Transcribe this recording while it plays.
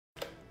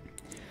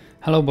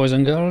Hello boys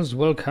and girls,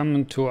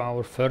 welcome to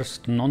our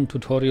first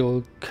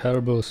non-tutorial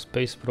Kerbal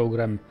space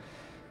program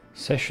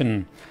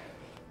session.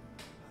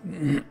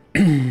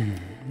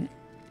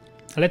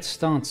 Let's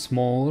start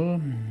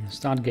small,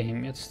 start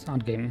game,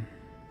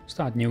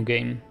 start new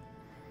game.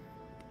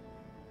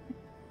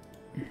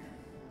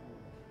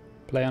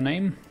 Player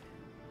name,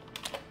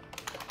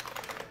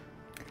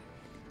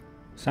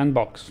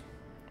 sandbox.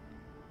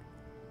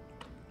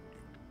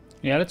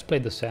 Yeah, let's play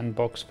the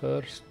sandbox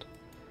first.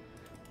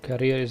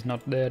 Career is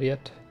not there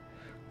yet.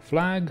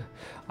 Flag.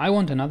 I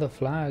want another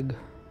flag.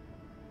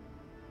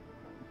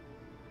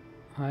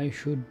 I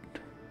should...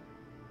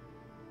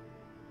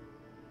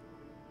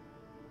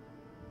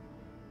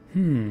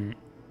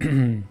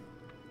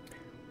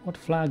 What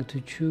flag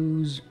to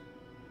choose?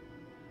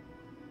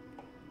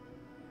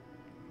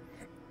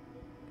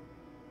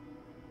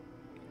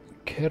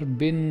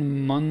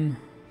 Kerbal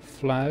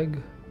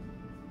flag.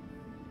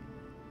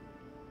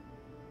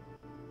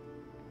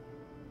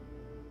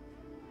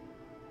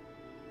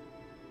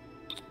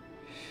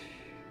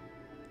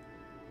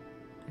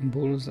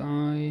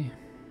 Bullseye.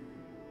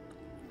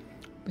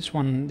 This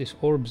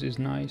orbs is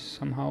nice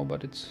somehow,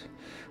 but it's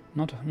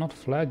not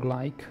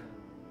flag-like.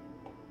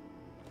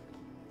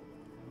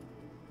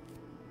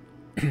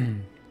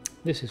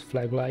 This is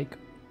flag-like.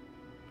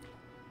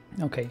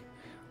 Okay,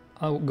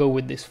 I'll go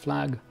with this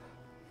flag.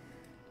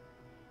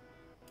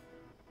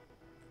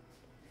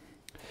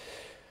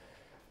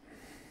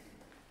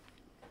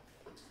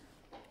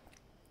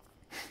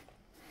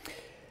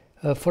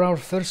 For our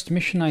first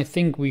mission, I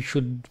think we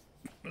should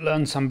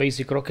learn some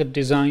basic rocket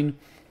design.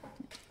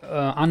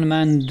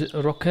 Unmanned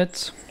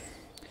rockets,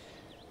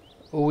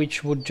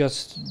 which would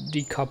just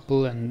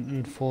decouple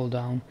and fall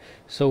down.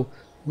 So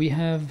we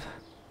have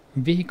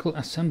vehicle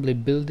assembly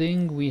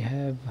building, we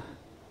have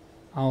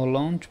our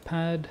launch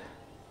pad.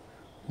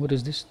 What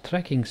is this?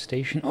 Tracking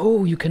station.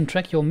 Oh, you can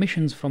track your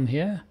missions from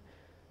here.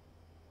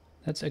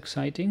 That's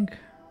exciting.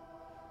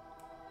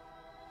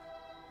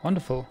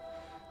 Wonderful.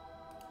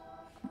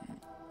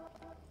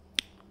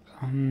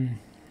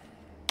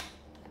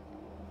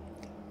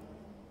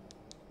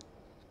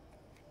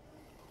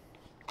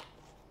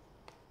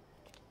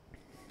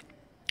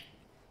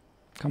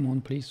 Come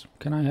on, please.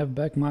 Can I have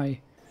back my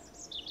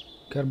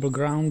Kerbal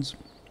grounds?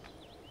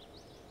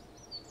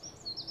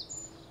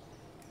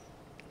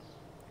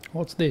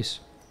 What's this?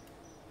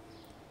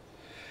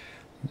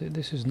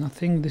 This is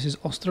nothing. This is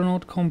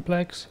astronaut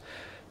complex,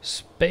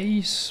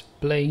 space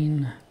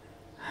plane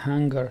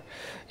hangar.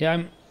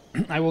 Yeah,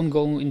 I won't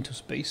go into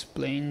space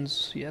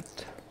planes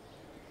yet.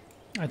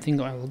 I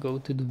think I will go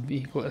to the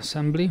vehicle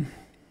assembly.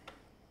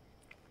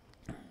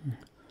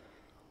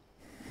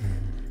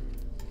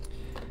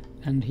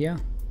 And here.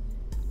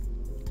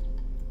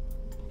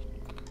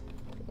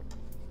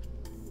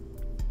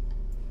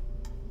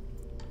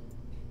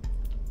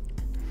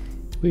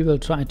 We will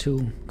try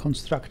to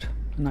construct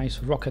a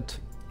nice rocket.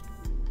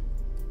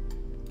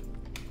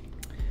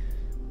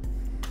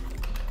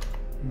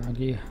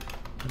 Nagi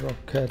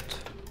rocket.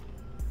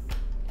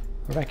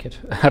 Racket.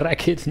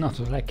 Racket, not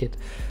racket.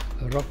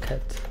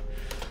 Rocket.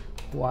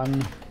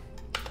 One.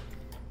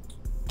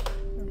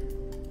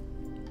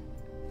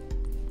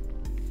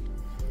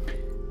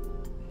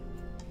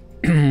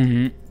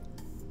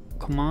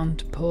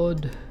 Command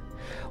pod.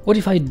 What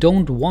if I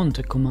don't want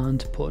a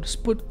command pod?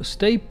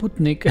 Stay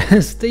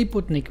Putnik. Stay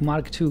Putnik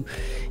Mark II.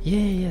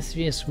 Yeah,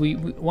 yes. We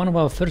one of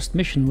our first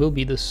mission will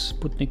be the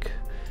Sputnik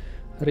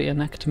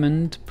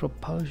reenactment.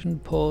 Propulsion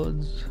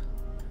pods.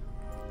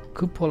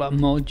 Cupola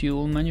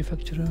module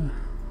manufacturer.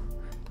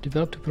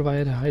 Developed to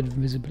provide high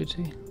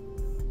visibility.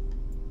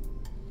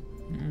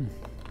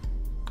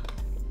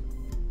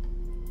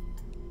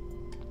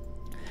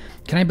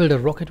 Can I build a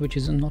rocket which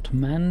is not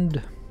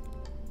manned?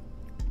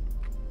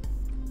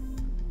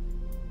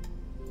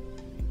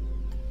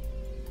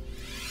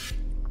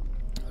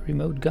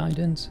 Remote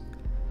guidance,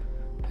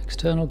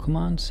 external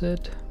command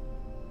set.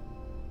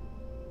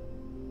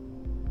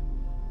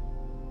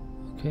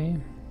 Okay.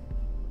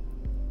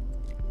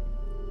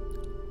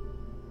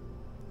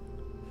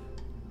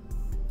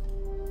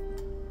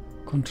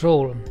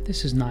 Control.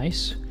 This is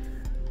nice.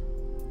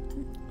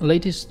 The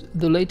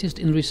latest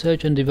in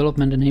research and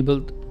development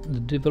enabled the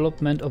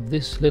development of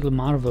this little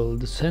marvel.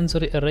 The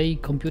sensory array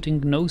computing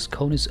nose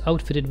cone is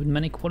outfitted with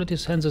many quality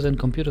sensors and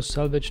computers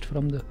salvaged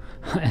from the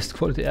highest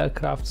quality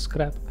aircraft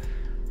scrap.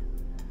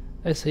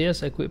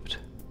 SAS equipped.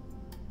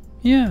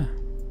 Yeah.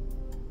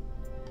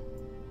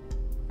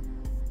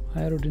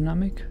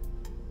 Aerodynamic.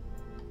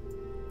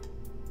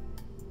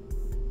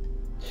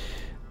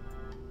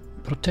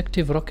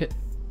 Protective rocket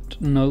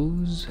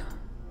nose.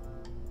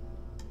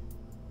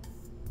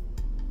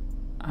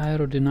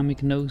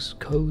 Aerodynamic nose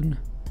cone.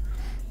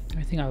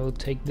 I think I will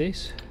take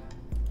this.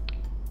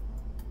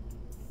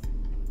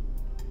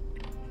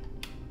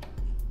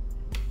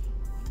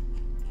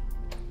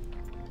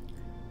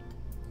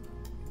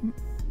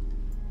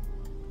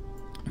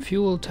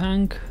 Fuel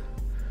tank,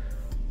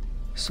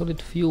 solid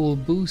fuel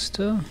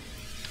booster.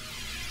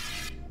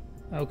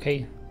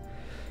 Okay,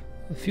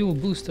 the fuel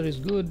booster is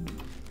good,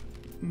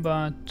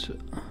 but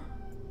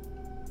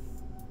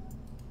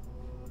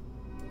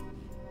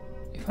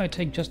I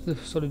take just the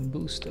solid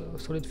booster,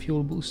 solid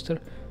fuel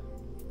booster,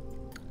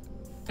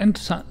 and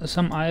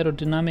some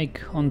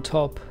aerodynamic on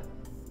top?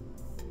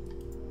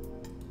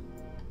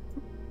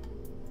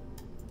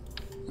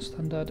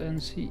 Standard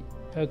NC.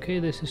 Okay,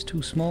 this is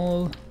too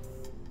small.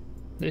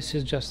 This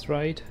is just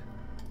right.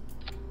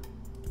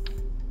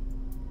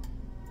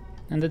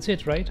 And that's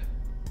it, right?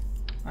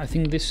 I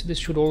think this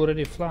should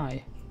already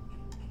fly.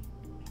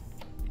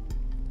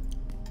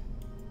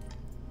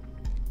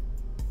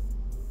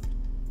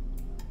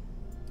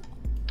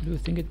 Do you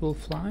think it will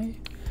fly?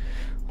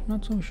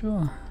 Not so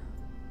sure.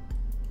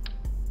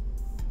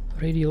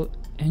 Radial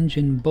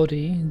engine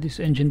body. This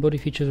engine body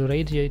features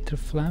radiator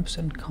flaps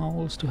and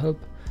cowls to help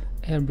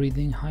air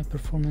breathing high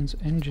performance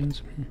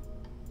engines.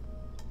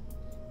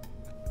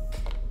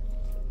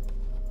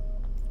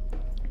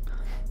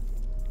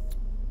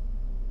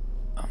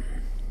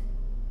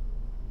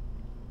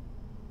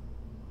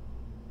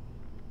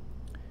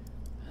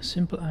 A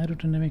simple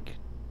aerodynamic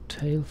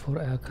tail for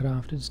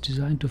aircraft. It's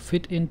designed to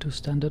fit into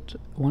standard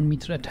 1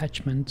 meter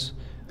attachments.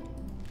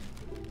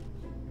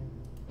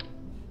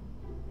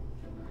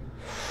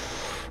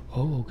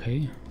 Oh,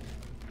 okay.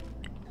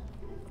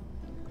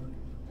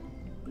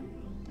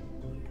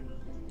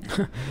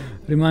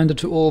 Reminder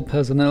to all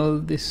personnel,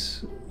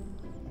 this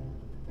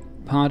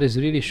part is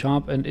really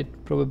sharp and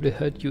it probably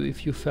hurt you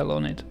if you fell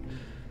on it.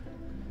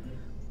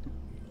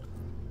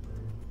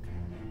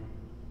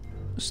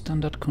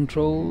 Standard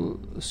control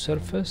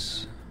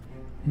surface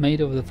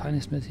made of the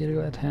finest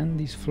material at hand.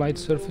 These flight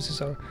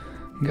surfaces are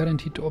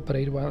guaranteed to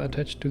operate while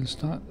attached to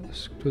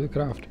the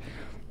craft.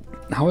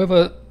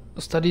 However,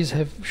 studies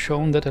have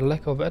shown that a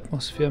lack of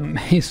atmosphere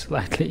may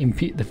slightly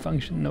impede the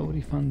function. No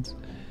refunds.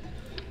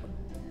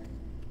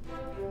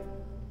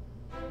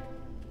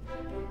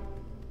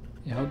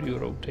 How do you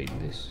rotate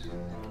this?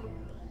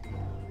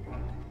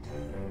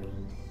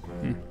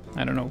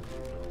 I don't know.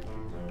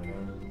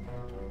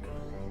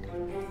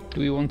 Do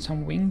we want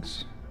some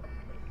wings?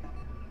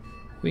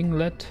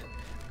 Winglet.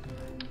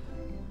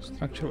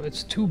 Structural.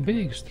 It's too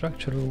big.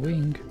 Structural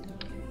wing.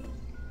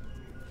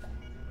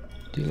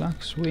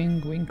 Deluxe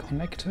wing. Wing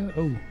connector.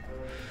 Oh.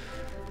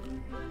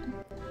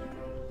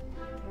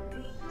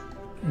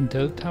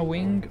 Delta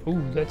wing.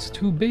 Oh, that's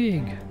too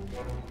big.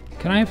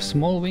 Can I have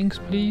small wings,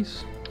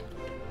 please?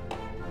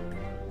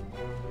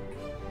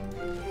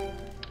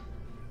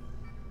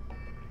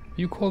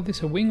 You call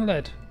this a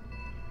winglet?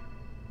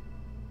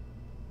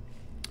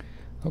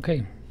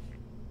 Okay.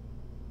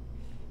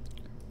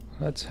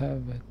 Let's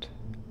have it.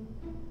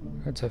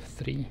 Let's have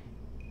 3.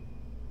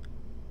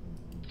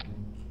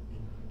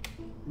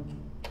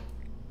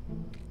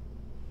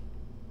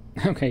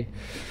 Okay.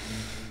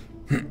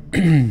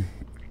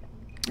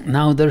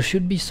 Now there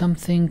should be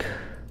something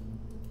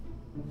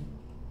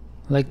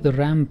like the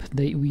ramp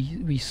that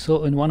we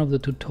saw in one of the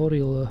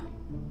tutorial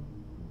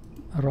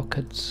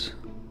rockets.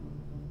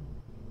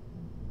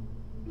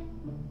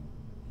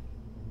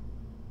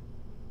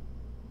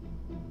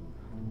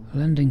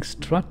 Landing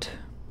strut.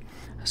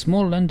 A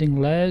small landing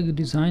leg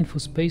designed for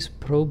space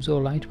probes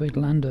or lightweight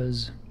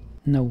landers.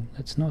 No,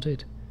 that's not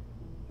it.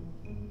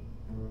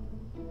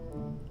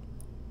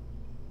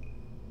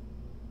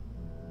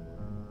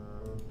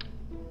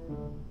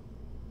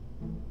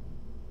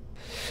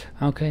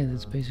 Okay,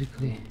 that's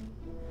basically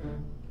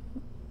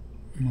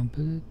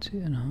mobility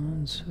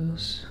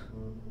enhancers.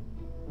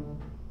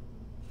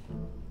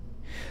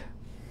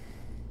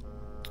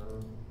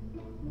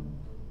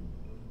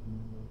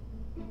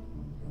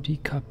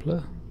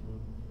 Decoupler.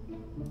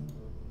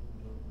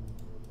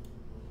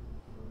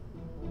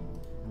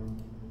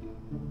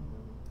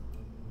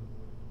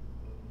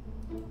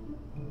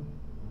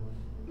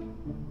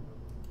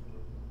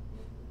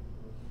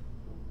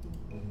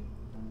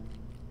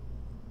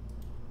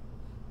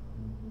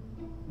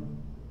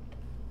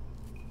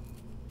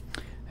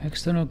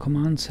 External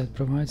command set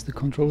provides the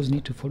controls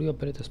needed to fully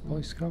operate a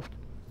spacecraft.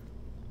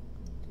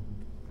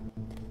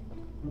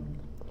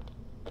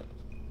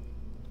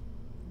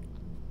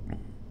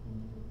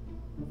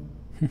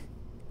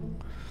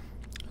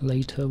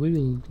 Later, we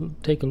will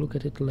take a look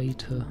at it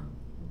later.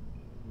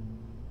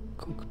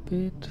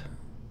 Cockpit.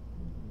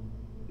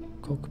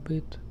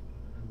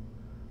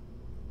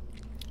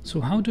 So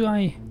how do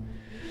I,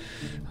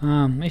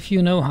 if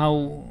you know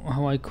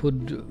how I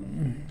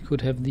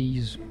could have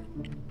these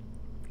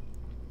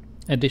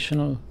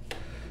additional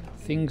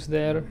things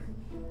there.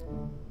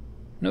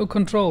 No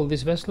control.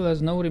 This vessel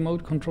has no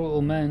remote control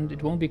or manned.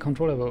 It won't be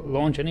controllable.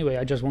 Launch anyway.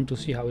 I just want to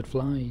see how it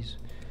flies.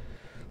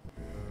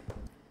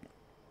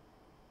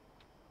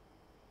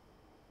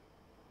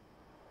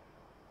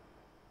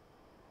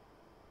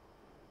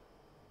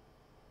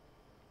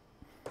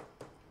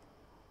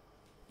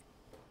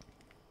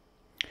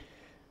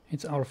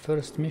 It's our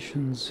first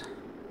missions.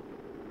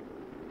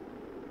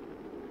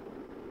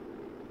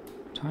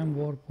 Time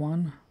warp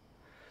 1.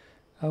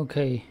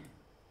 Okay.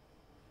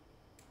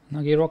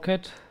 Nagi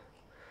rocket.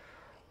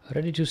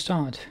 Ready to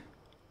start.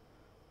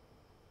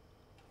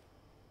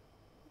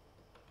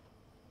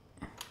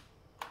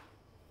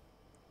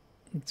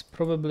 It's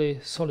probably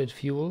solid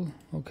fuel.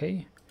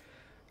 Okay.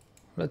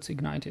 Let's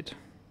ignite it.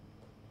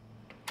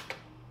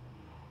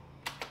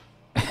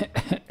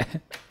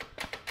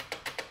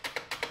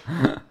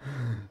 It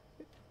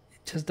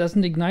just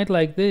doesn't ignite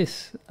like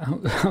this.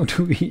 How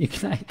do we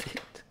ignite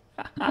it?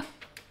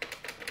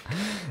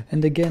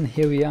 And again,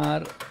 here we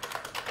are.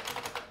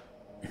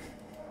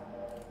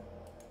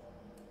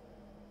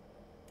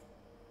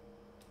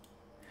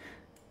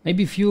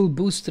 Maybe fuel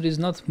booster is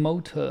not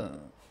motor.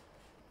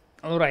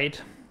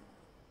 Alright.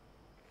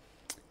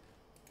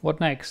 What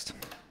next?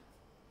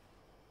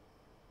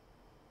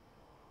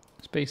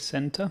 Space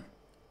Center.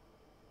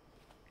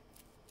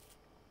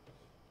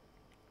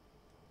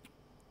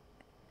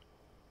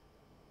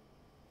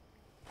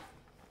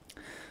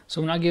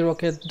 So Nagi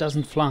rocket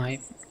doesn't fly.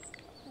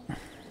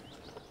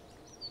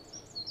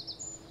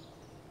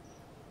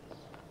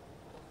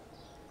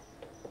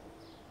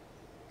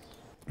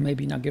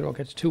 Maybe Nagi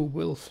rocket 2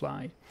 will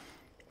fly.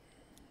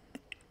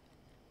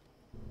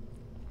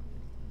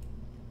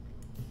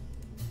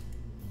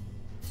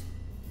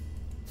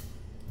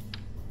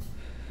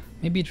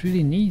 Maybe it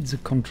really needs a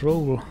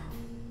control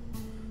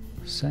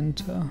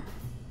center.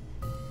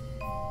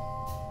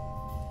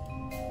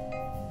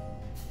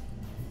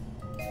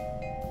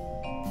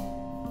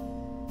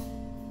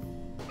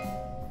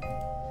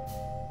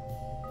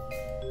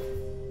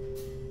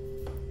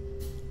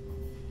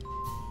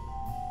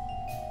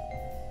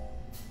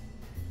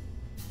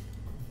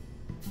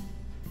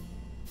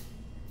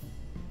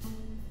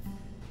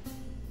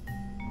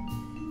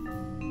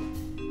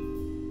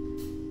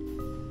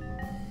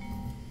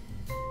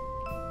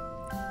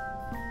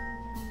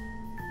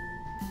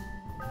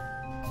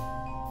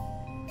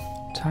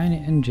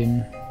 Tiny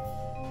engine.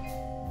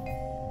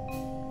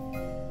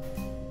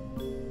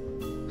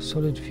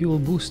 Solid fuel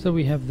booster,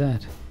 we have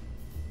that.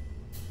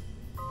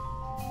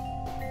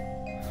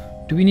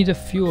 Do we need a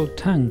fuel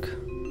tank?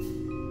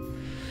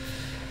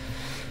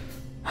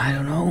 I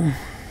don't know.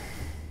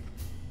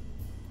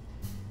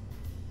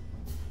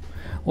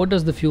 What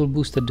does the fuel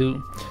booster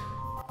do?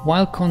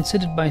 While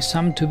considered by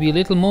some to be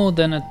little more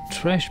than a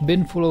trash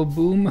bin full of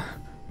boom,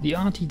 the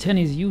RT-10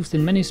 is used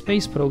in many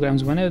space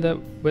programs whenever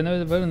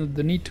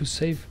the need to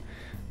save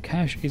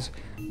cash is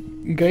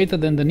greater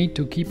than the need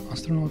to keep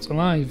astronauts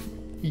alive.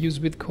 Use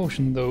with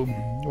caution though.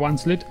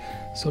 Once lit,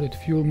 solid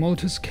fuel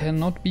motors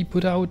cannot be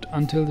put out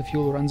until the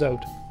fuel runs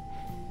out.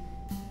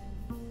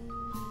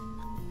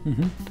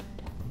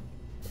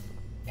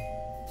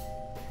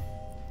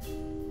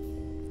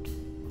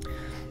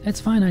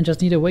 That's fine, I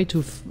just need a way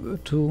to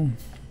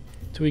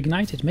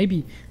ignite it.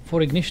 Maybe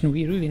for ignition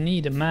we really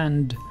need a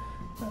manned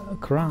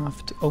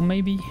craft, or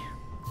maybe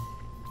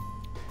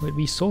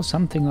we saw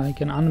something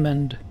like an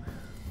unmanned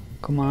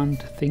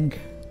command thing.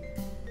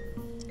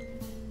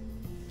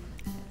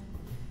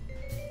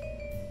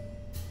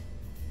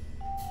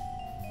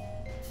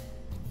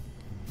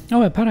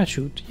 Oh, a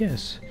parachute,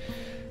 yes.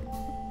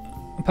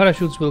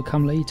 Parachutes will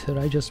come later,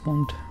 I just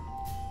want...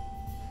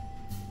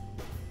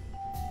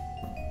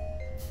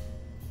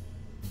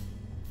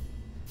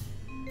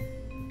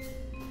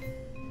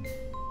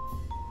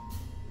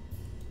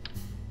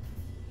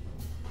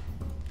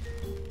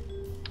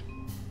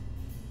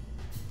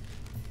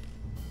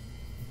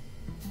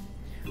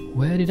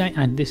 Where did I...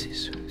 and this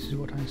is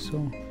what I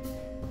saw.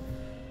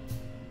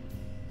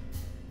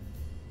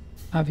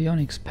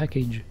 Avionics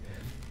package.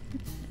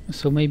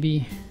 So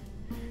maybe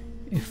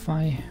if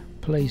I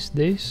place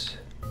this,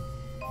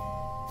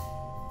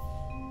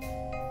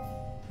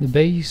 the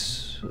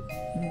base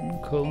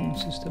cone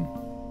system,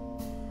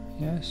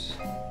 yes,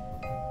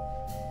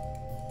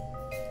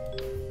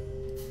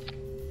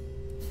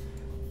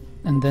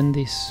 and then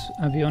this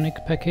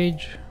avionic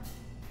package.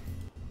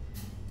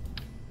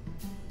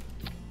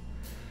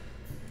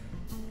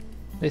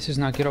 This is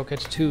Nagi Rocket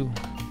 2.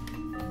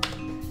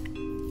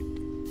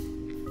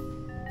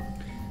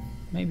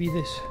 Maybe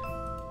this.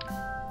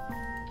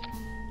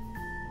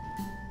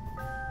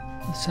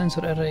 The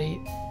sensor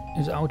array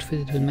is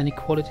outfitted with many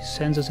quality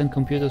sensors and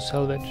computers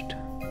salvaged.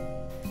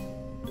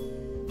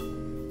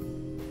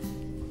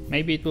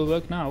 Maybe it will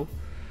work now.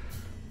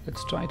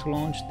 Let's try to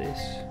launch this.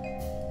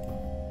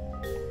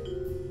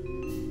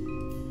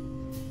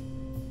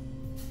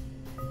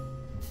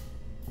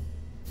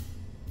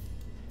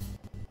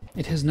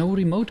 It has no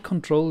remote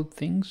controlled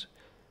things.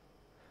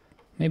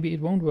 Maybe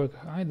it won't work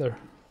either.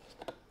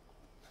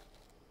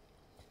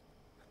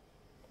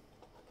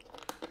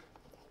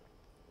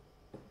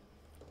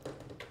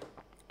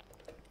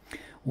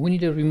 We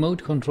need a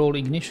remote control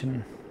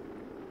ignition.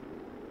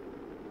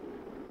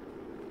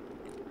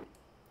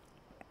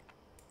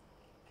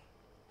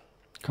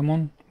 Come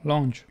on,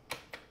 launch.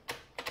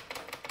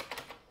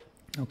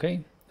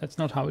 Okay, that's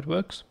not how it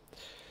works.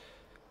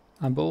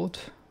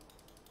 Abort.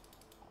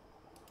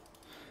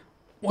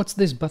 What's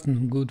this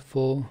button good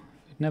for?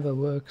 It never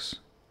works.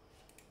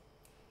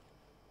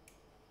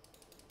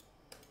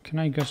 Can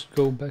I just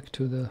go back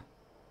to the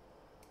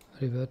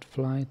revert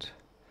flight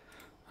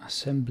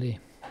assembly?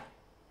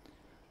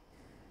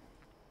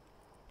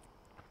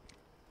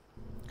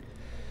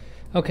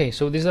 Okay,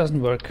 so this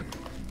doesn't work.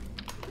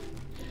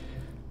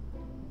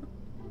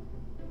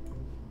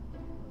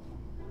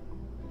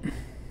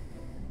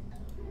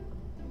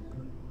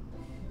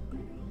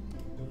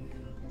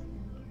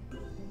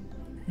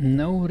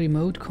 No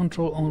remote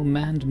control or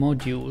manned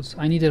modules.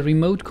 I need a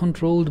remote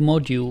controlled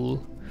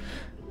module.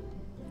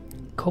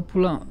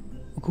 Cupola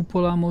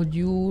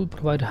module,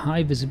 provide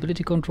high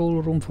visibility control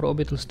room for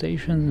orbital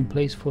stations and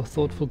place for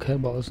thoughtful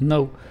Kerbals.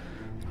 No.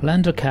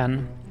 Lander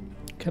can.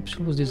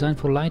 Capsule was designed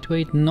for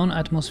lightweight,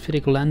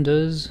 non-atmospheric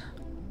landers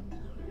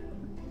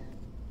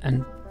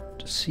and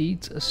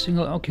seats a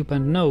single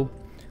occupant. No.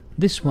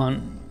 This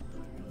one.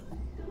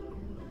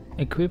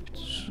 Equipped,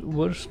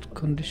 worst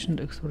conditioned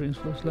experience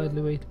for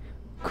slightly weight.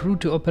 Crew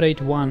to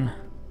operate 1.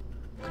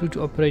 Crew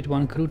to operate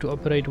 1. Crew to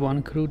operate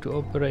 1. Crew to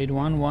operate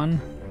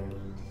 1.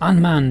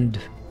 Unmanned.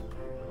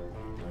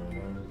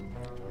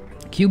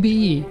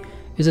 QBE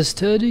is a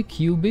sturdy,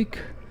 cubic,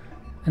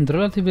 and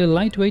relatively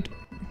lightweight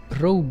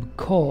probe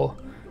core.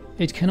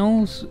 It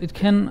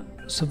can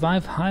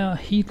survive higher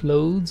heat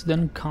loads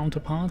than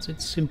counterparts.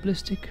 Its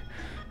simplistic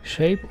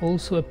shape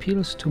also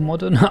appeals to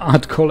modern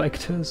art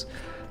collectors.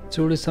 It's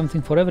really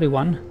something for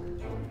everyone.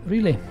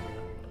 Really.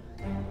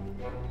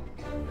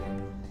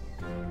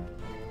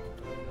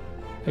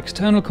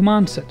 External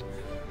command set.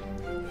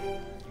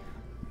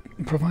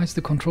 Provides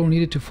the control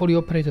needed to fully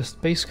operate a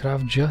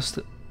spacecraft just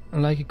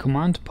like a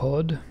command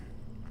pod,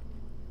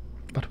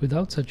 but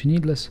without such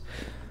needless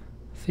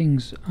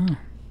things.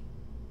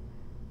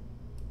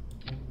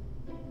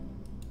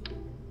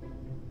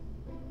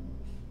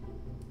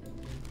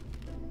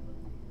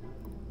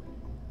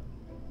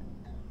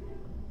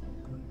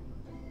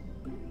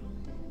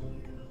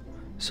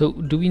 So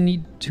do we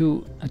need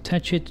to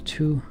attach it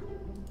to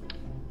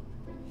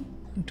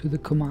the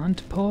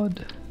command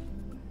pod?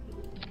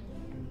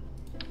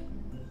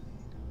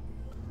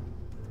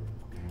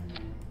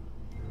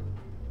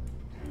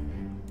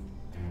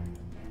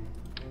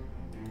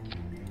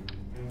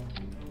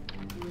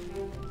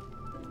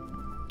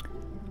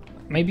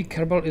 Maybe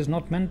Kerbal is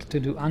not meant to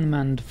do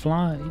unmanned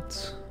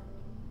flights.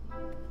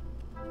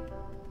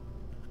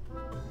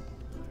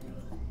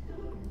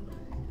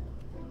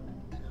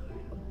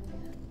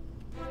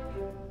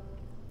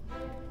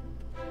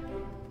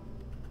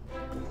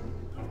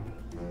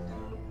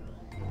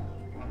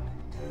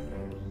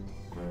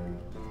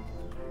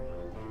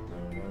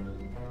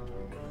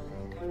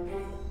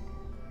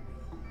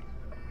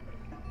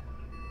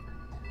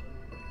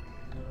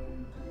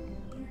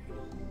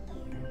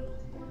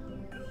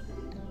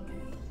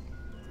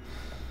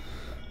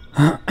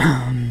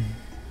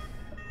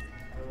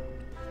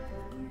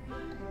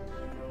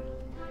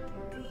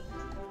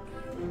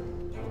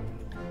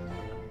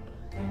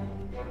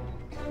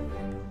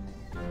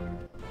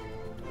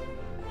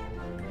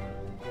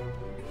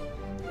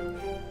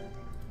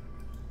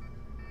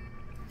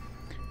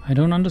 I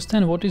don't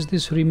understand. What is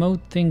this remote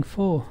thing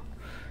for?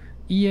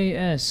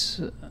 EAS,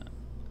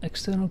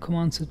 external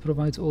command set,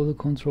 provides all the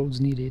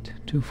controls needed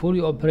to fully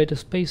operate a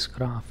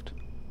spacecraft.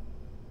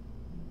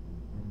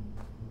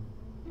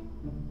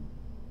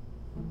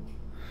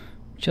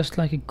 Just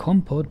like a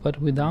compod, but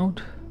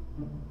without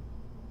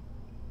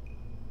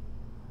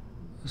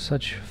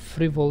such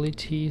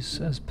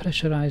frivolities as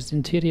pressurized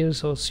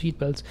interiors or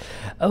seatbelts.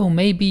 Oh,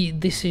 maybe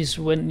this is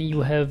when you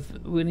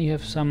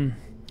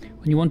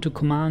want to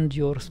command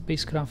your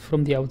spacecraft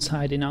from the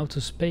outside in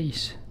outer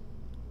space,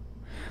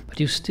 but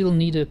you still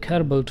need a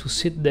Kerbal to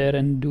sit there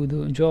and do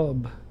the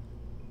job.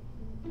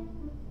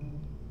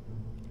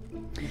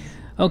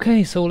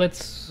 Okay, so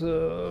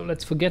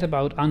let's forget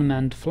about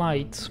unmanned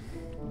flights.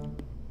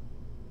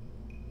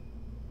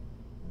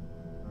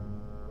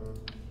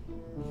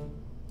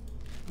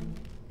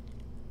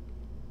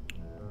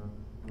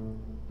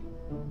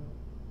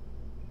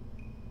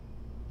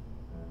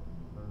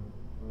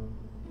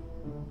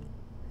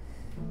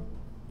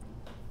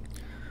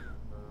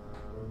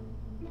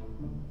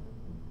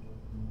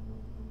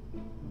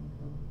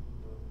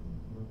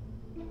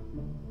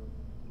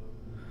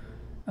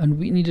 And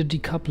we need a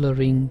decoupler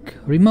ring.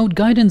 Remote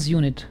guidance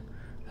unit.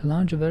 A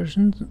larger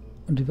version.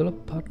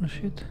 Develop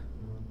partnership.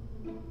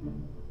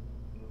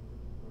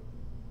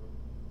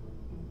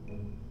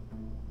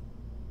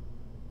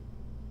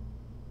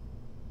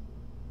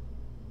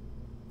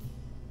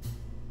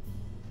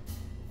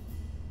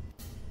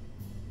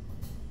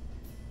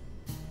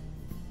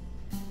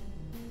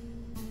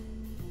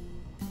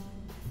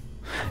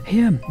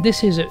 Here,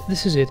 this is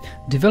it.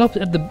 Developed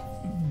at the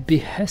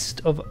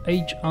behest of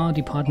HR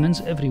departments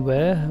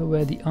everywhere,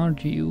 where the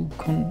RGU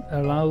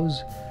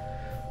allows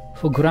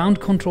for ground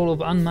control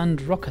of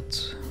unmanned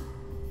rockets.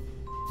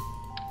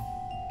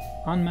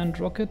 Unmanned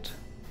rocket.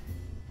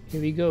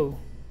 Here we go.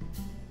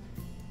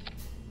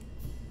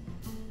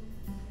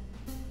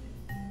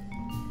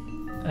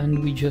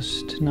 And we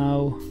just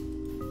now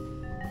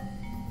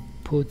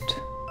put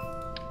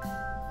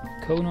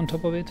cone on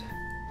top of it.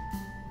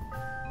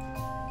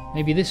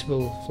 Maybe this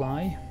will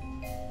fly.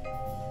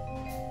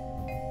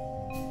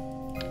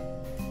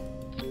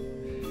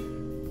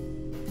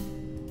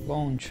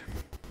 Launch.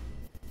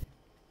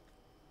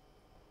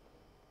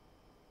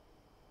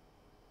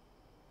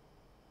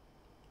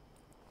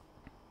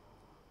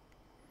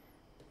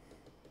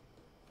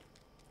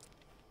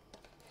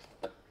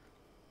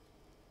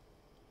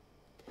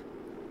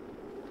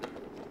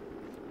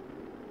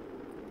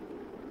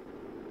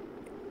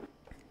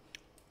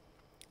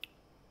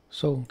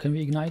 So, can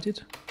we ignite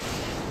it?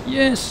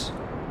 Yes!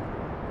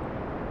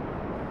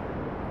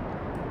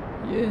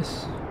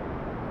 Yes!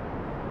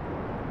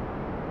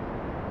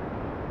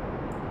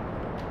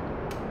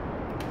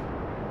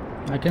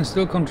 I can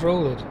still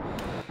control it.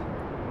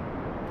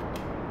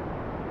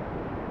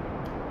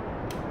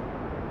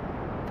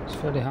 It's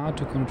very hard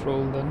to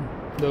control then,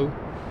 though.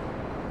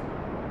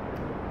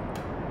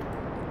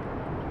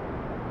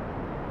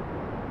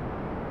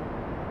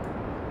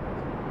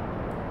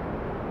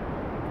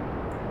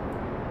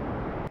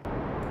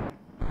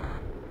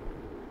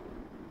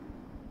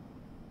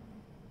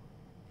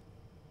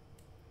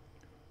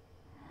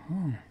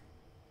 Oh.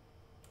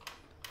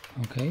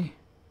 Okay.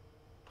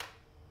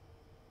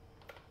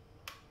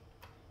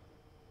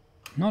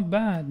 Not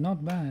bad,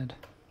 not bad.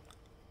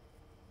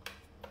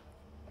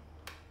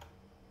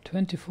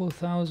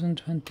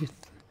 24,000,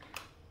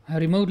 I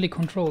remotely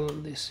control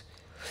this.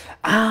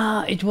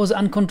 Ah, it was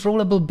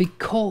uncontrollable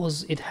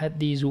because it had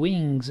these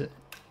wings.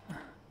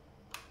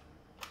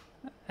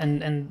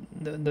 And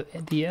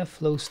the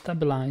airflow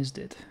stabilized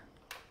it.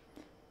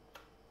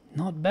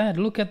 Not bad,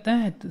 look at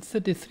that,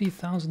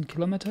 33,000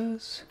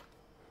 kilometers.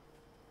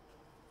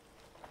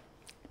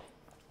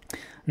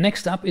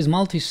 Next up is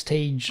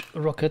multi-stage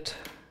rocket.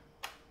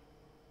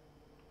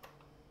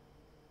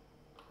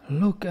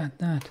 Look at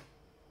that.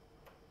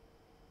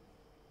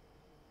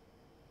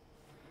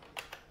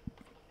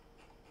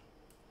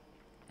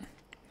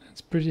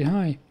 That's pretty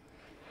high.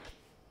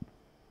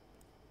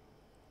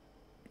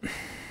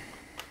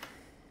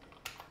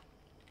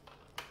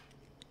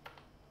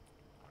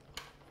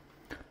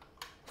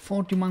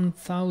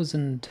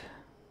 $41,000.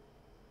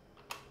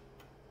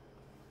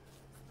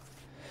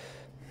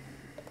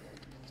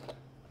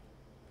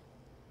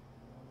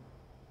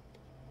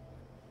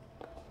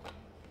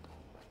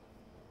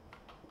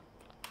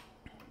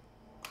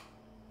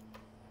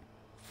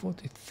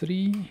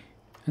 $43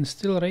 and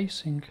still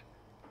racing.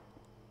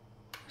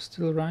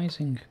 Still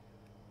rising.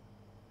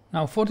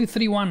 Now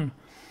 43.1.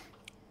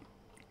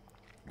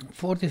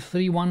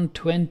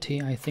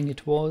 43.120 I think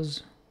it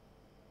was.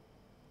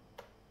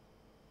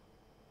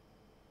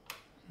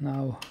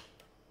 Now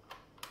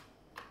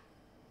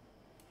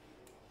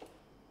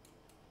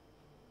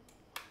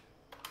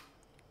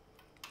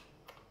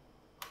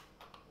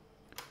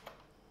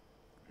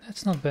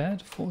that's not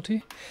bad.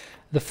 40.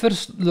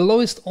 The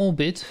lowest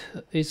orbit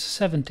is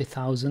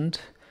 70,000.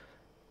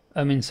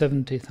 I mean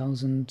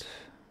 70,000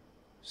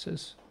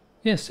 says,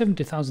 yeah,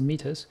 70,000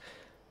 meters,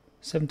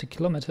 70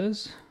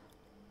 kilometers.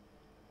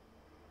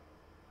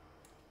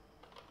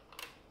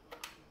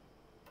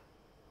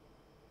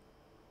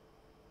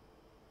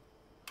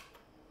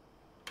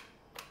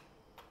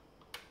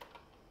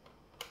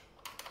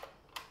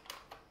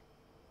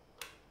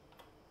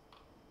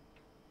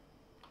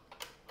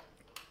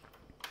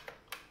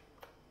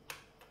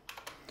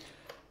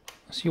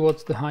 See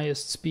what's the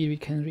highest speed we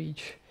can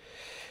reach.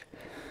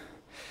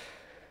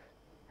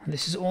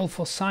 This is all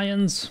for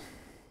science.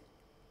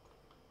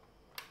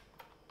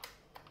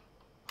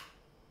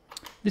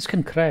 This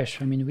can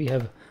crash. I mean, we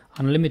have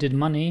unlimited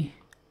money.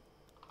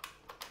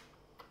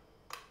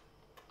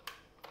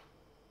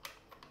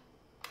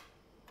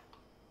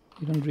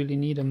 You don't really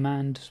need a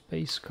manned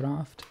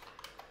spacecraft.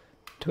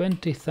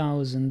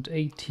 20,000,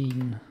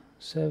 18,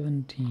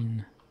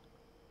 17,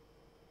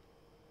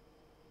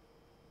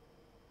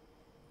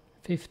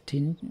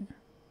 15,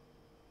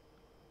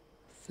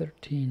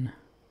 13,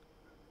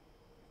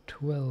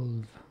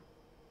 12,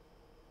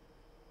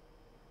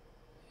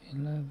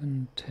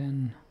 11,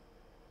 10.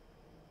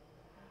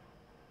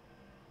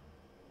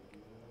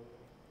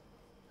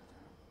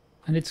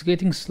 And it's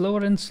getting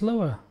slower and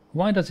slower.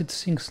 Why does it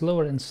sink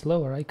slower and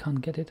slower? I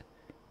can't get it.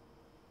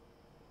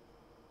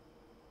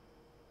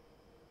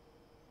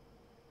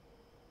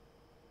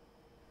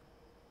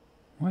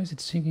 Why is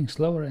it sinking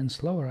slower and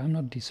slower? I'm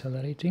not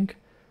decelerating.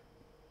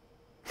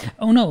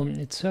 Oh no,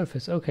 it's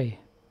surface, okay.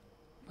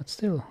 But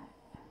still.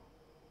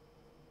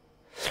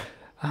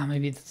 Ah,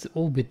 maybe it's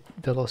orbit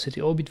velocity.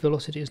 Orbit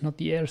velocity is not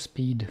the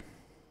airspeed.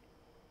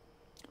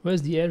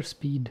 Where's the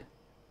airspeed?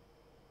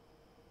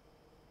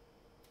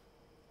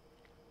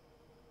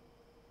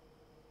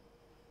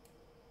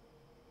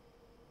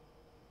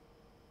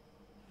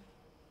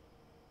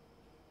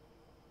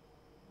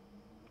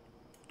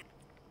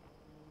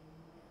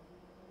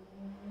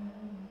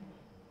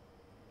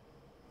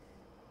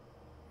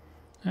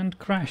 And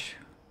crash.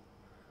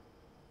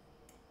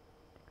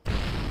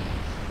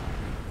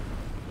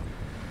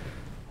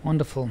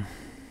 Wonderful.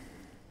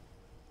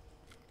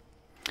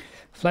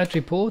 Flight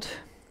report.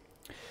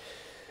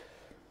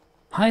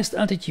 Highest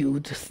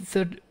altitude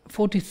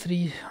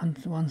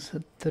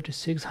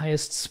 43,136.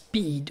 Highest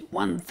speed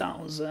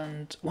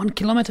 1,000. 1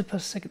 kilometer per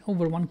second.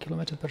 Over 1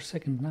 kilometer per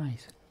second.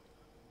 Nice.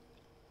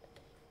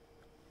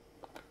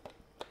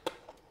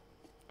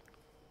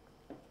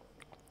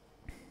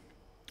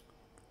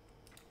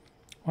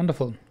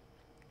 Wonderful.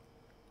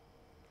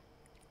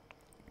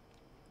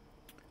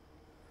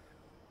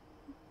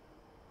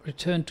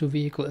 Return to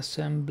vehicle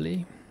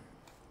assembly.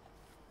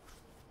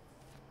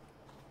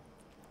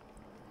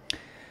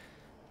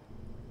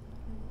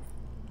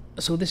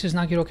 So this is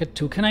Nagi Rocket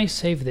 2. Can I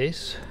save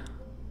this?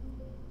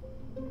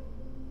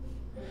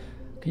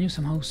 Can you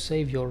somehow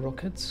save your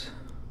rockets?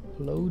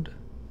 Load.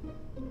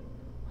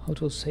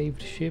 Auto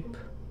saved ship.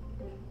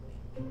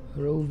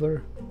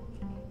 Rover.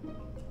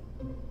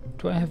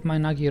 Do I have my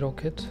Nagi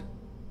rocket?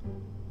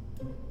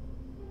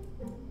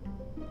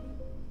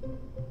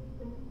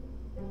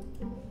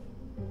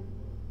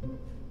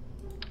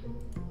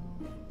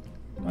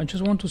 I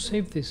just want to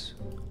save this.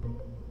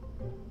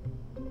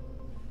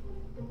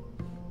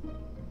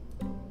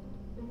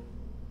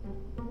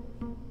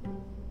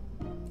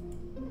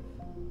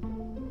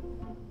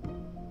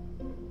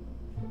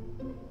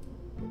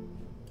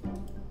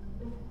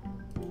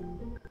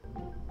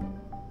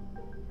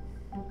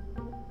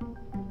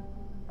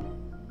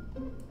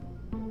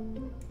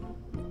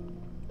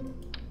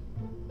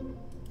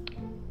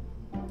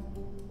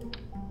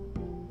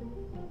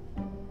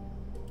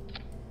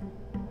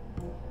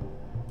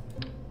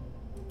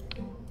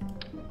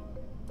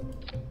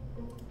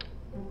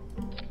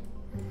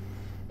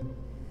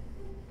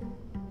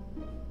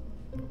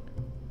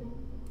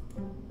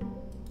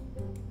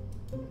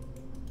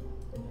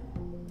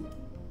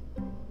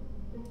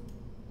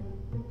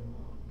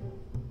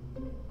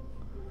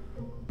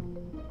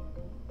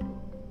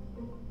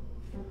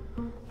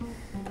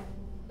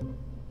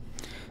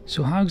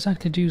 So how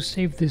exactly do you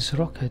save this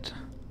rocket?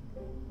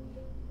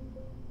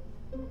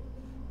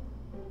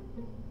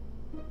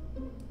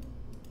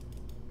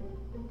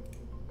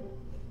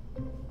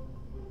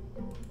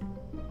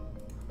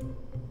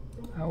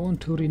 I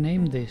want to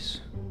rename this.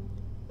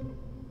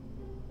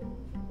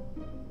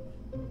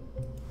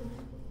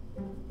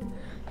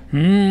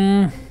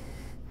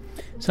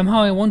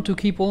 Somehow I want to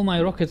keep all my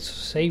rockets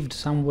saved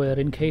somewhere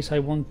in case I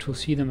want to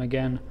see them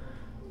again.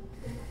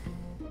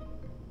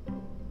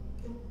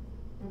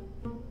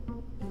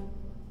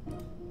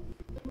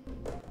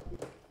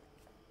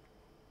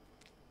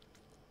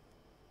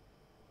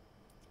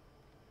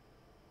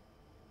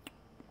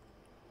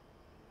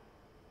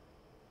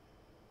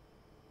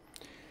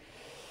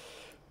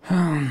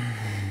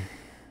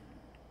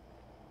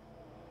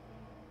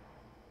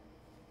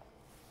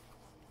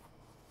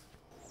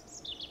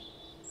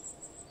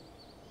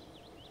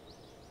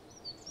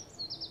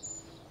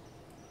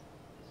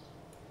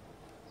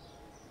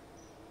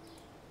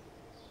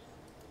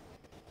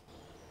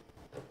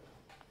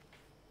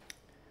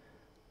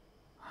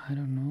 I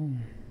don't know.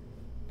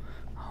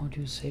 How do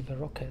you save a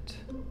rocket?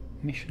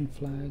 Mission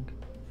flag.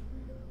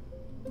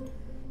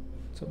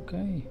 It's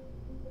okay.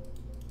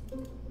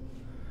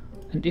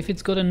 And if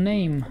it's got a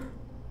name,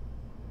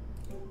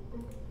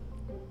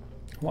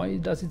 why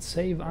does it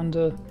save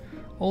under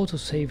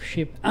autosave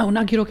ship? Oh,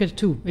 Nagi Rocket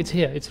 2. It's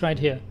here. It's right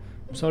here.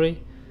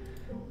 Sorry.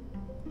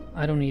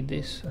 I don't need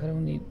this. I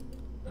don't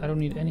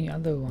need any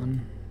other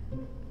one.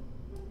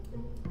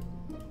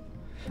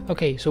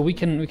 Okay, so we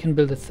can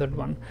build a third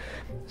one.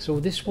 So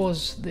this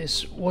was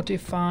this. What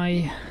if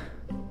I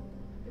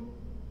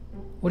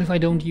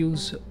don't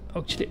use?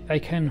 Actually, I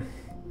can.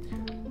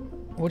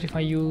 What if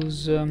I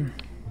use? A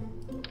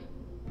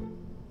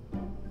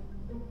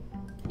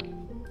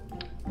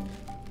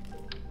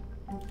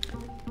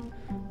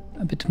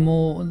bit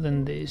more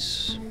than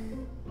this.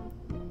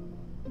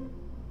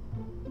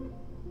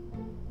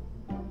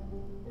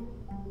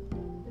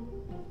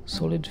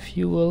 Solid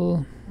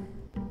fuel.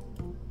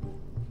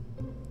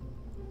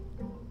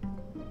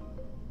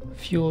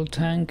 Fuel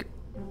tank.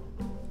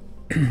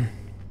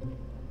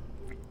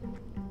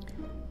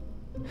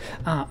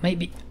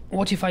 Maybe.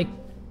 What if I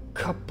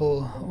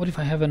couple? What if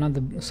I have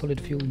another solid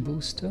fuel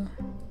booster?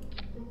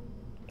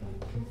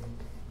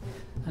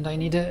 And I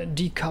need a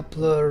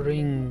decoupler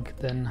ring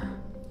then.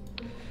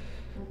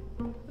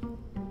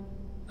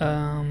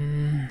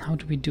 How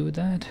do we do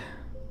that?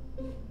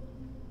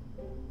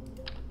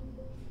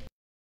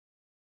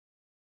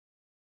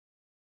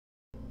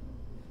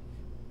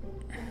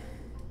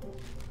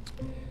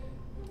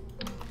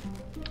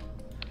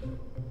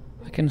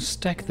 I can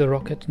stack the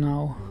rocket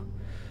now.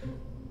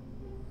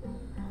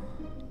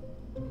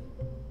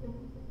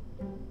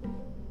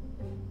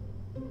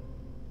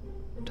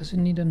 Does it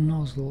need a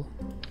nozzle?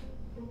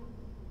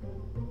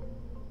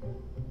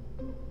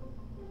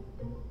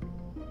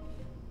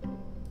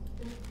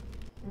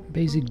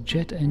 Basic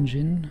jet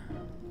engine,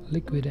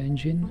 liquid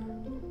engine.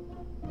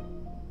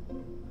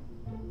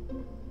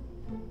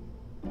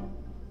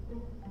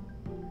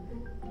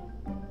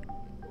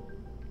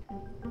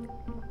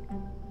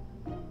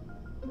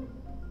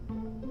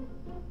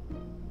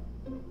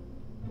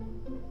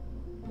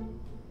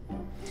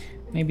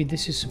 Maybe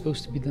this is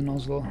supposed to be the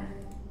nozzle.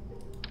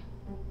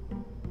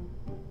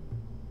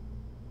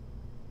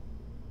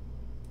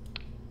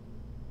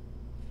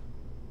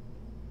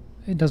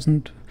 It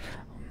doesn't.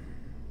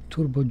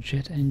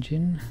 Turbojet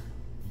engine.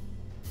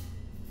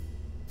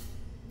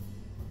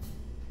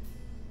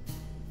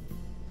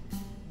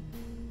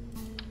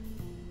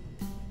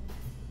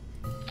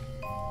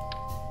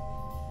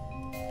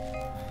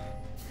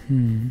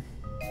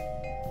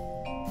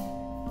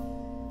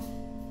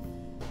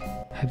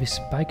 Heavy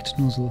spiked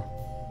nozzle.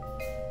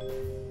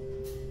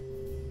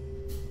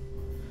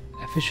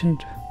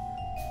 efficient.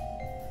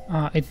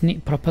 It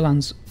need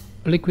propellants,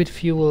 liquid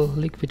fuel,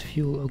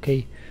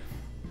 okay.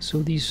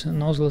 So these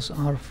nozzles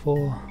are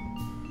for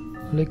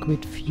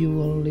liquid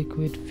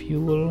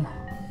fuel.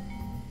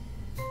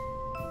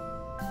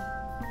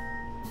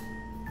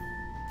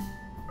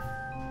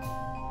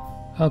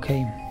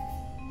 Okay.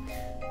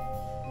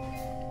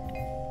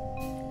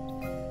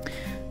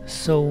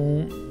 So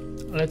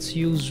let's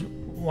use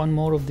one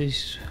more of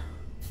these.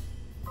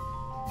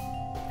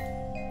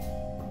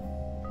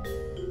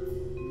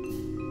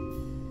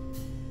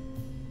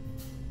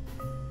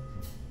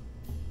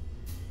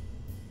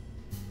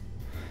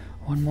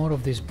 One more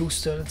of this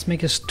booster. Let's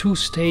make a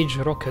two-stage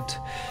rocket.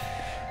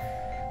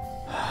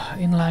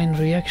 Inline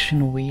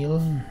reaction wheel.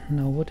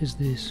 Now what is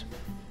this?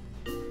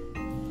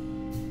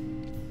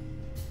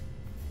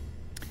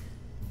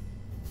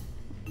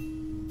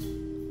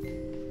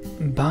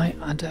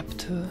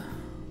 Bi-adapter.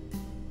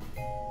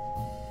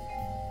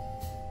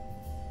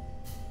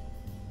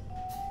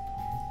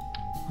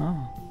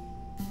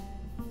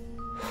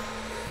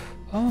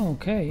 Oh,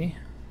 okay.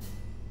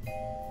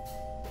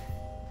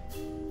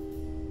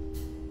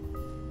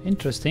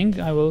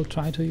 Interesting. I will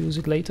try to use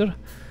it later.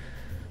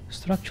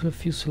 Structural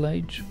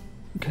fuselage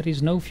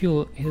carries no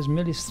fuel. It is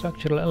merely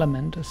structural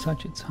element. As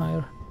such, it's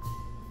higher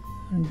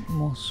and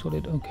more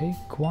solid. Okay.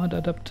 Quad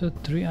adapter,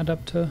 3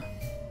 adapter.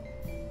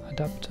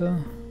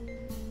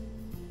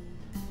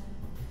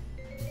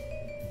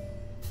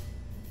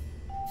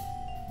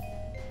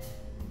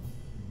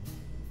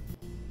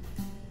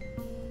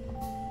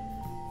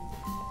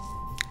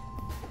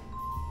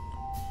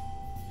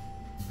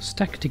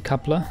 Stack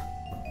decoupler.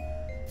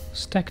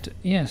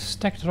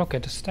 Stacked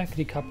rocket, stack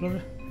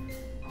decoupler.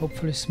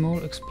 Hopefully small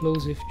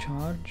explosive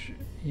charge.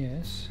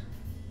 Yes.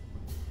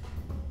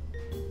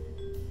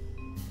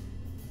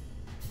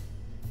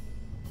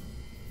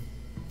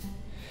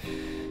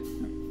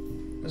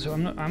 So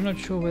I'm not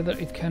sure whether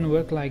it can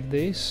work like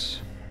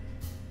this.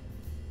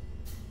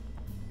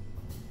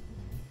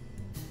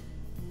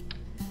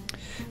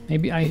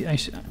 Maybe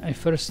I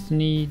first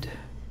need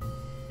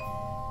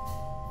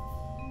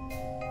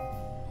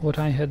what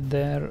I had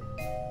there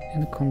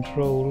in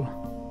control.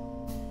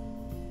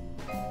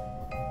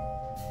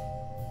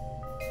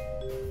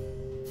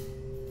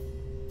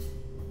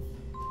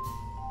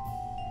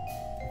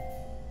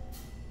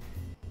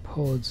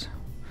 Pods.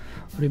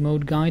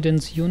 Remote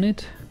guidance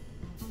unit.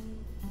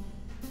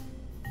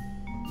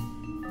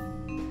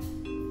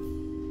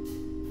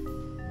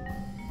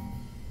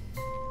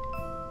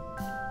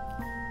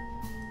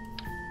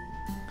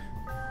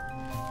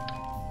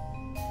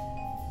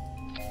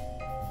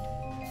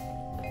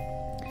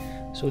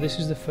 So this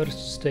is the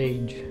first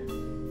stage.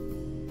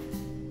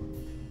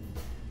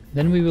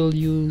 Then we will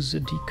use a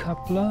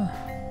decoupler.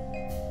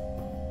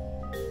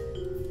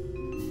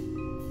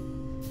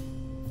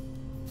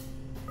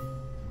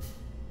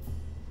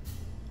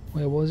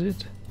 Where was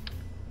it?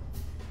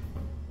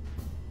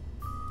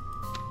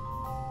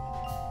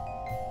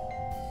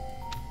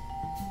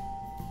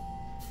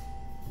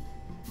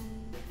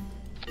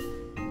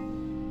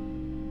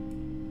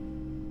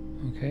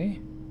 Okay.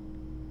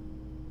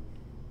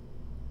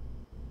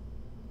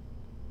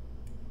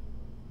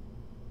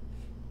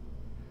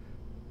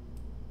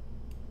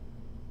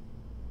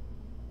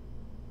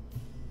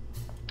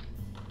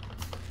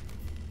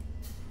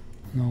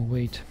 No,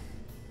 wait.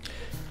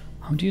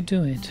 How do you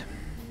do it?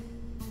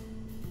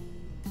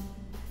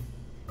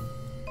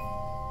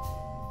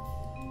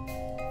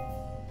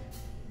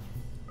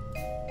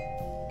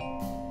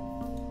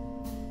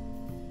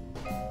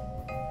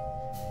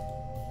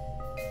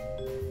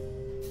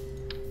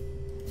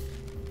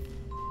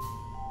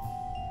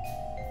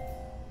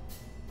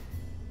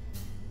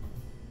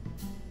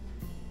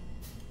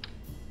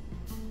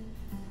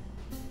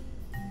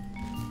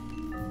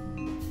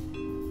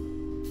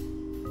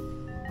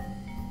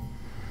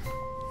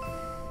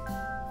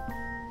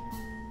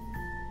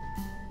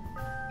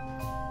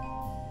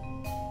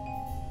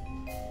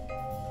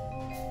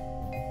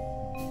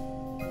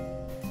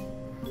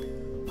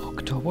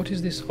 What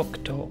is this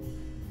octo?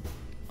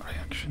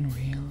 Reaction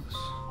wheels.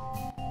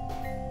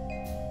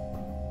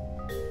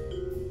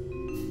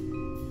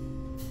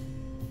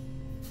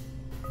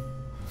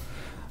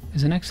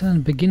 Is an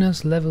excellent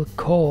beginner's level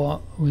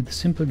core with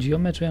simple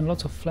geometry and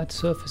lots of flat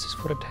surfaces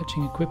for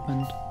attaching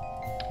equipment.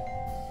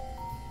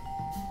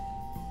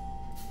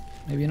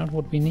 Maybe not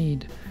what we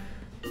need.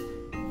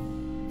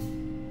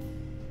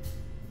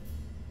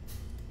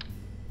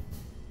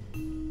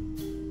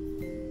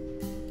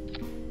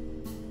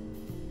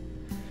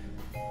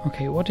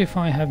 Okay, what if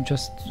I have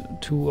just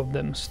 2 of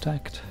them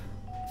stacked?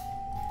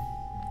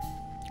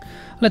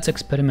 Let's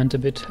experiment a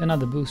bit.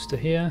 Another booster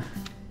here.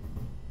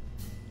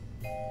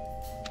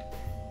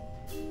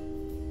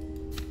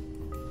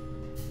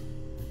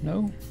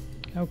 No?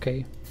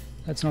 Okay,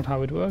 that's not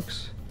how it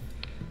works.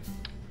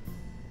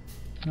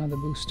 Another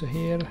booster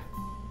here.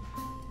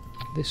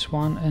 This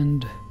one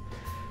and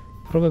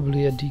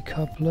probably a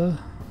decoupler.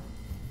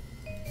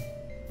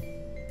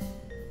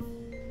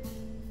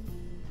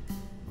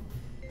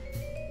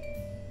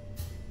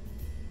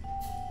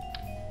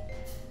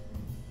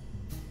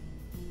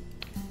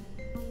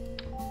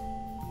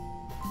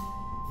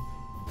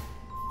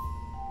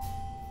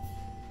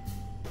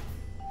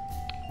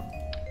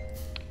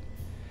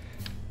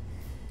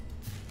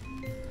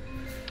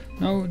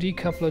 No,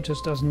 decoupler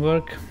just doesn't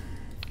work.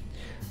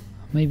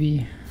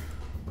 Maybe...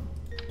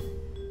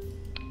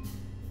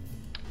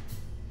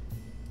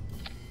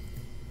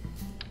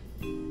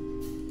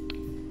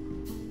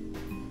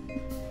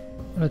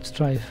 Let's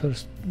try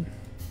first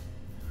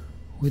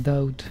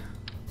without.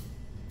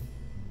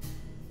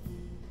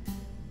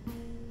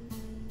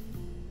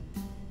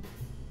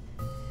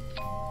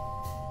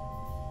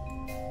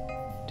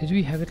 Did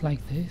we have it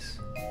like this?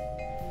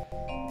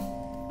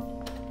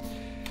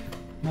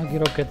 Maggie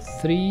Rocket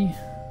 3.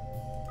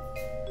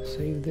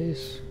 Save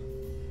this.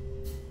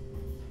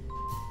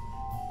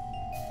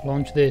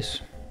 Launch this.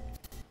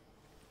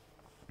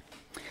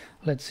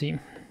 Let's see.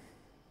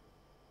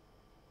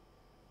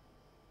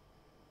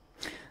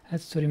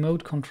 That's the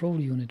remote control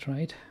unit,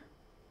 right?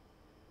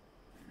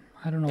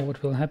 I don't know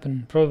what will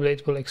happen. Probably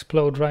it will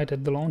explode right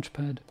at the launch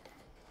pad.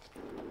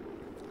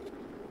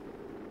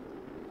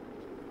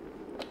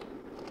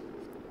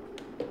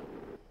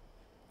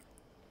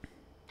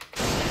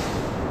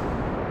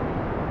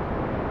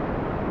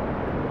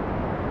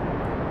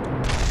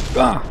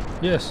 Ah!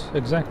 Yes,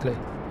 exactly.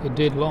 It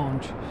did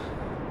launch.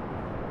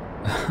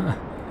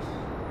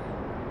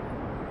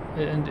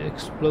 And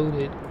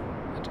exploded.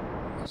 It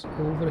was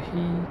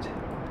overheat.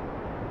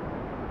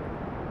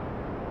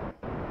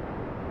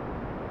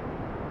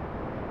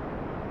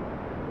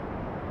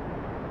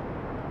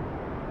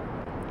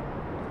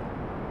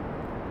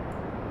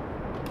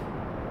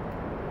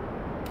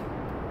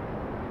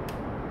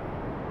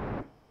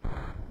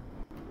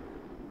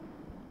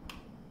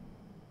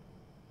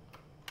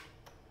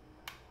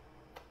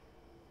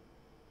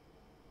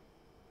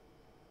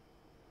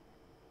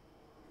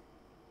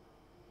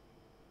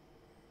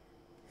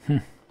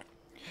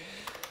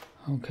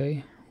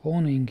 Okay,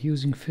 warning,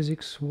 using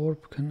physics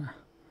warp can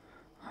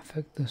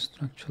affect the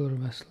structural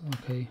vessel.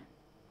 Okay,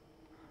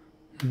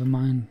 never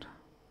mind.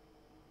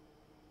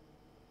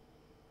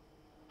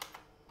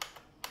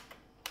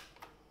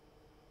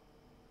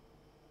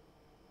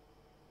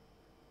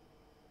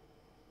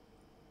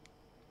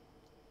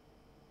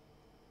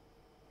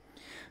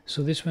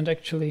 So this went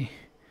actually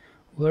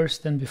worse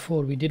than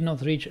before. We did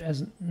not reach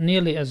as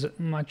nearly as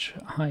much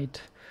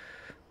height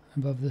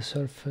above the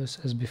surface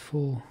as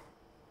before.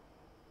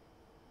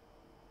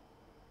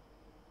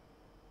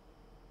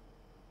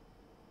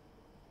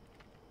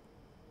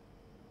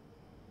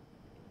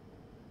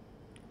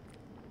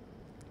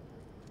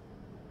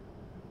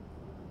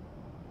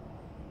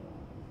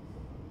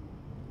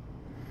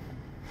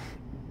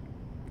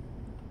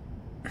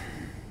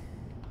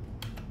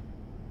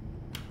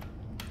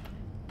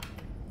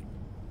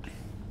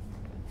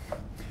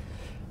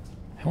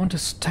 I want a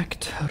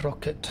stacked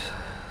rocket,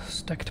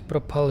 stacked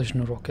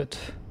propulsion rocket.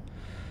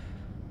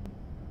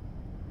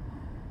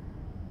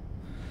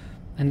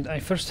 And I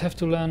first have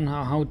to learn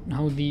how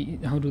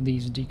do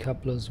these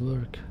decouplers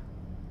work.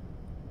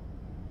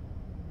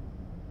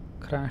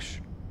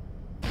 Crash.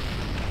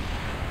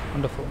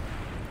 Wonderful.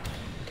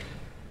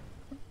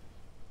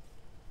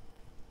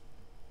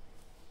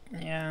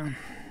 Yeah.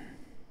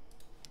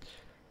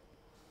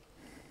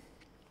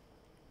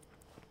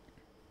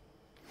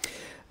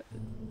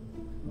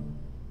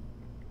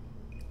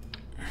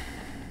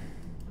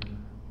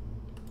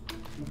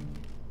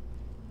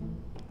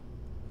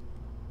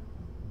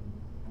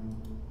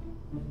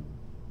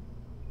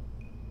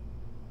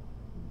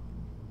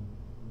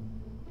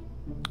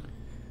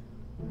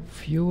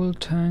 Fuel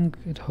tank,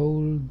 it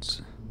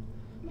holds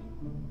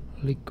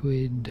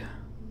liquid.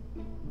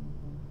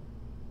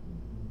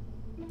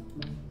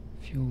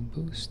 Fuel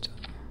booster.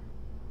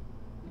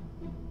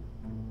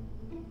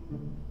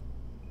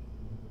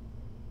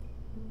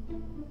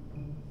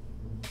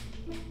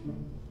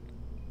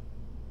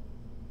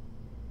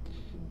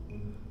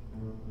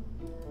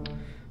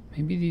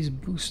 Maybe these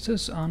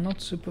boosters are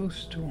not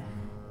supposed to.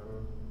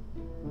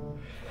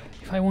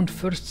 If I want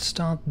first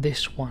start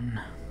this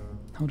one,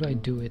 how do I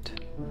do it?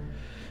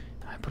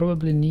 I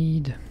probably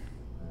need...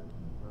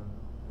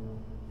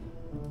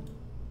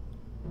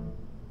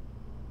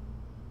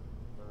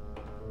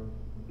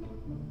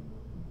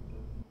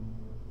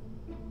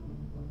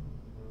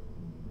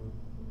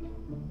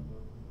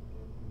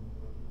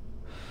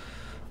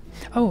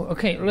 Oh,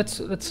 okay. Let's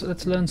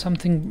learn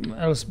something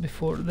else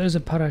before. There's a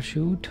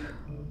parachute.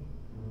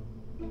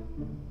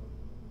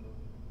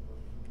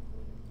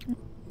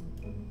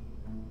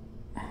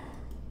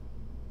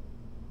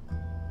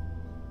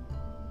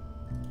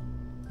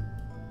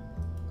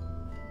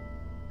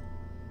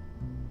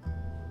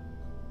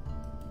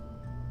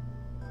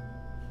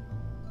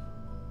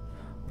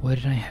 Where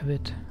did I have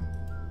it?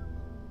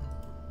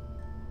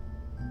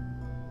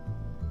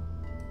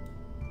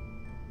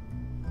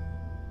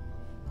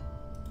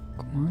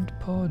 Command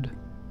pod.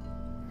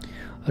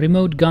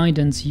 Remote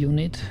guidance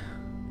unit.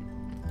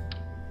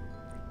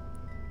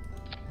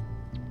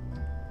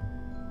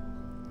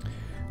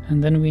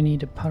 And then we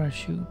need a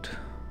parachute.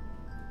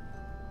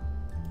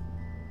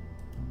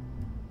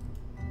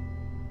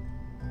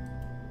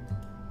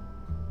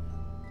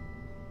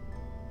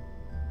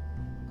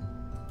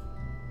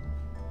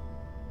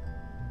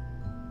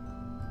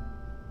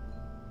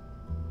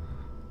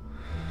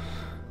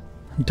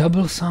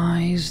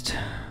 double-sized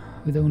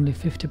with only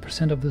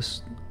 50% of the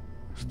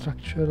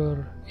structure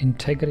or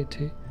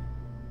integrity.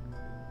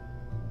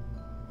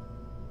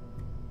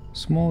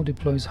 Small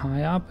deploys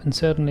high up and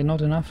certainly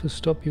not enough to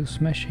stop you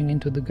smashing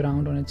into the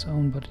ground on its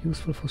own, but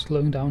useful for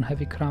slowing down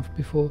heavy craft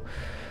before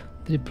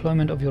the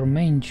deployment of your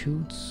main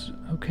shoots.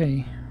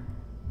 Okay.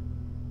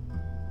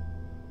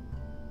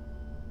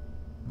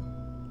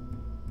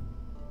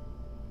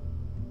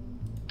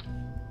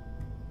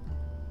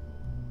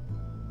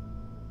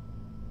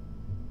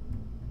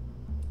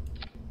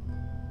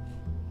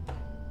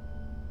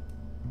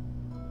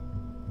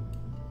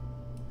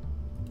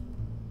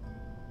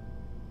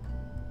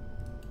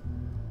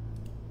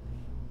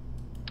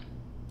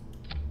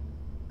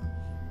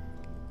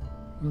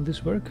 Will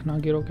this work?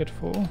 Nagi Rocket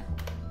 4.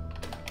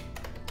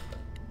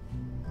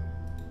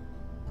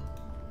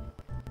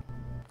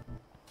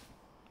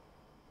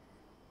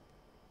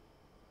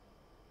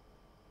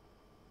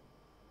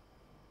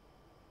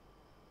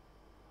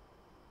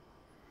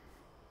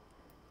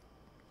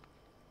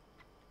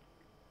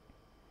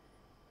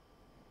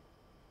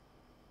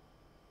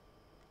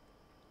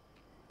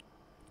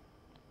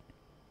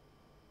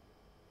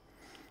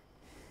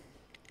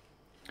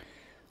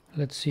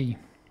 Let's see.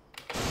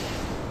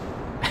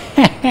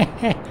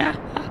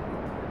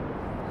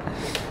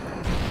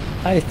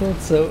 I thought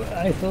so.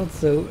 I thought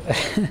so.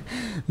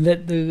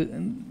 that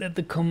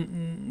the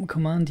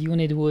command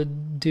unit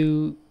would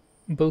do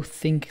both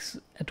things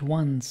at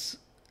once.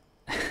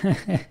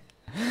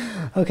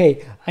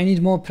 Okay, I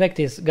need more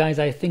practice, guys.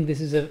 I think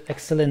this is an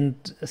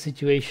excellent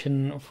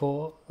situation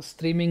for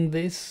streaming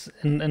this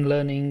and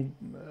learning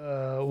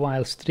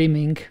while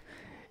streaming.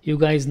 You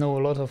guys know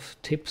a lot of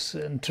tips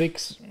and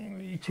tricks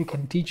which you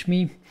can teach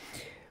me.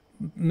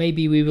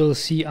 Maybe we will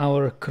see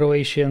our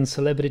Croatian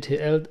celebrity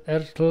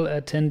Ertl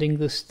attending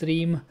the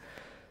stream.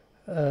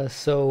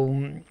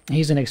 So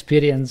he's an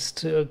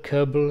experienced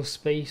Kerbal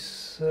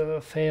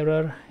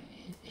spacefarer.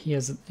 He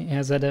has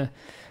had a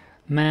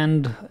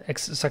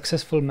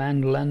successful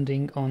manned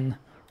landing on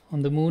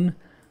the moon.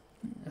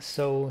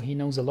 So he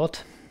knows a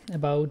lot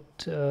about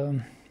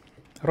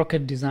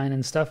rocket design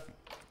and stuff.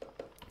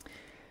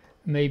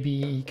 Maybe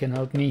he can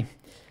help me.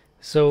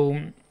 So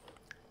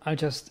I'll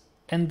just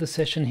end the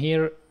session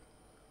here.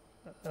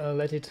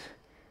 Let it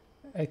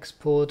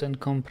export and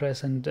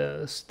compress and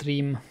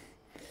stream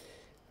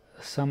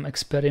some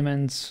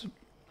experiments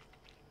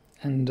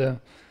and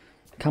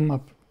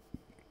come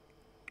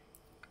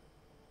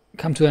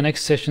to the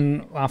next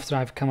session after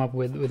I've come up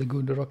with a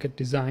good rocket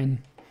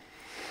design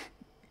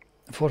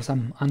for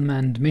some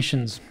unmanned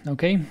missions.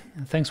 Okay,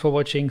 thanks for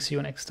watching. See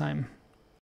you next time.